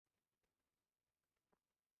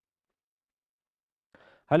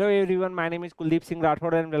Hello everyone, my name is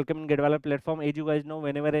𝐂𝐤𝐧𝐤𝐬 and welcome in 𝐵 platform. As you guys know,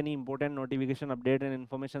 whenever any important notification, update and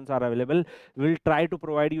informations are available, we'll try to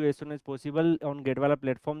provide you as soon as possible on 𝐵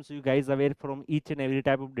platform, so you guys are aware from each and every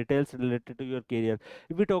type of details related to your career.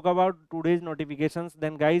 If we talk about today's notifications,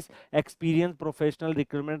 then guys, experienced professional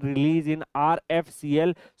recruitment release in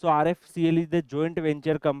RFCL. So RFCL is the joint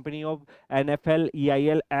venture company of NFL,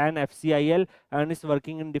 EIL and FCIL, and is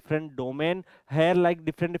working in different domain. Here like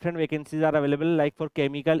different vacancies are available, like for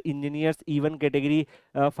chemical engineers even category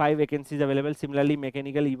 5 vacancies available. Similarly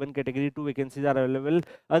mechanical even category 2 vacancies are available.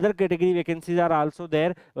 Other category vacancies are also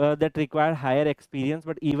there that require higher experience,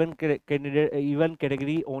 but even candidate even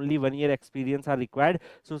category only 1 year experience are required.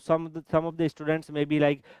 So some of the students may be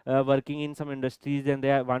like working in some industries and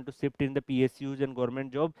they want to shift in the PSUs and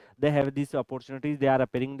government job. They have these opportunities, they are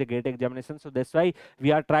appearing the GATE examination, so that's why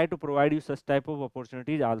we are trying to provide you such type of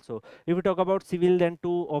opportunities also. If we talk about civil, then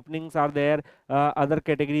 2 openings are there. Other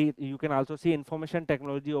category you can also see information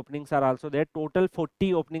technology openings are also there. Total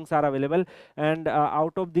 40 openings are available, and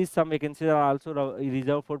out of these some vacancies are also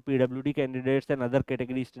reserved for PWD candidates and other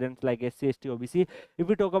category students like SC, ST, OBC. If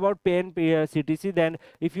we talk about pay and CTC, then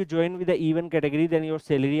if you join with the even category, then your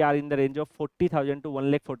salary are in the range of 40,000 to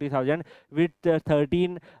 1,40,000 with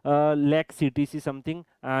 13 lakh CTC something,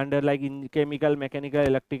 and like in chemical, mechanical,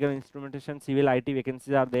 electrical, instrumentation, civil, IT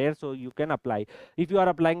vacancies are there, so you can apply. If you are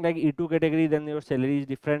applying like E2 category, then your salary is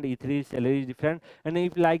different, E3 salary is different, and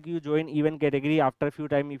if like you join even category, after a few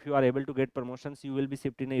time if you are able to get promotions, you will be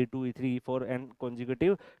shifted in E2, E3, E4 and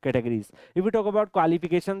consecutive categories. If we talk about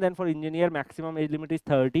qualification, then for engineer maximum age limit is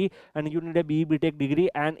 30 and you need a BE BTech degree,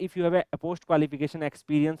 and if you have a post qualification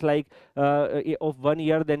experience like of 1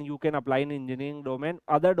 year, then you can apply in engineering domain.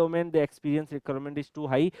 Other domain the experience requirement is too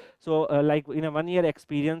high, so like in a 1 year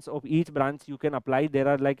experience of each branch you can apply. There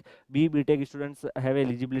are like BE BTech students have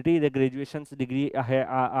eligibility, the graduation's degree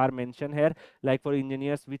are mentioned here, like for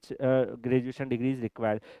engineers which graduation degree is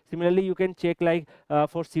required. Similarly you can check like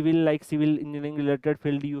for civil, like civil engineering related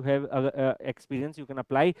field you have experience, you can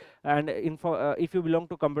apply. And if you belong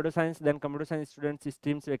to computer science, then computer science students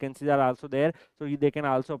streams vacancies are also there, so they can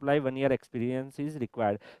also apply. 1 year experience is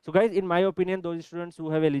required. So guys, in my opinion, those students who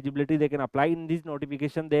have eligibility, they can apply. In this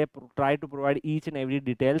notification they try to provide each and every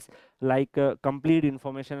details, like complete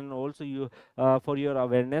information, and also you for your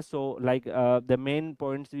awareness. So like the main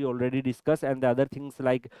points we already discussed, and the other things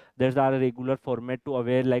like there's a regular format to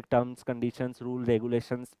aware, like terms, conditions, rule,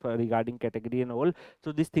 regulations regarding category and all.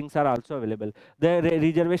 So these things are also available. The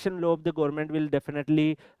reservation law of the government will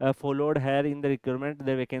definitely followed here in the requirement.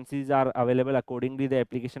 The vacancies are available accordingly, the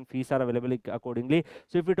application fees are available accordingly.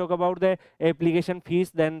 So if we talk about the application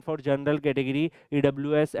fees, then for general category,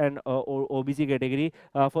 EWS and OBC category,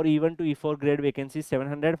 for E1 to E4 grade vacancies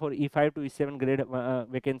 700, for E5 to E7 grade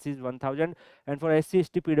vacancies 1000, and for SC,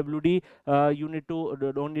 ST, PWD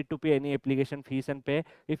you don't need to pay any application fees and pay.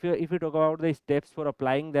 If you talk about the steps for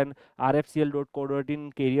applying, then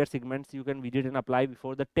rfcl.co.in career segments you can visit and apply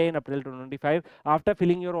before the 10 April 2025. After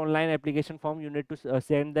filling your online application form, you need to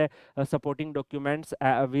send the supporting documents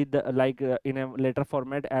with in a letter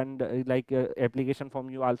format, and application form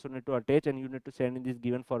you also need to attach, and you need to send in this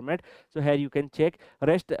given format. So here you can check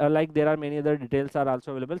rest, like there are many other details are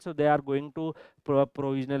also available, so they are going to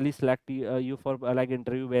provisionally select you for like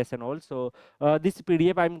interview base and all. So this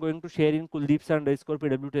PDF I'm going to share in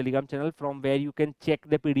𝐂𝐤𝐴_PW Telegram channel, from where you can check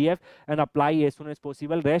the PDF and apply as soon as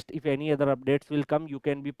possible. Rest, if any other updates will come, you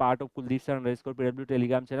can be part of 𝐂𝐤𝐴_PW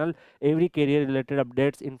Telegram channel. Every career related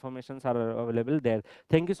updates, informations are available there.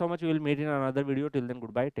 Thank you so much. We will meet in another video. Till then,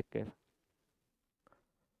 goodbye. Take care.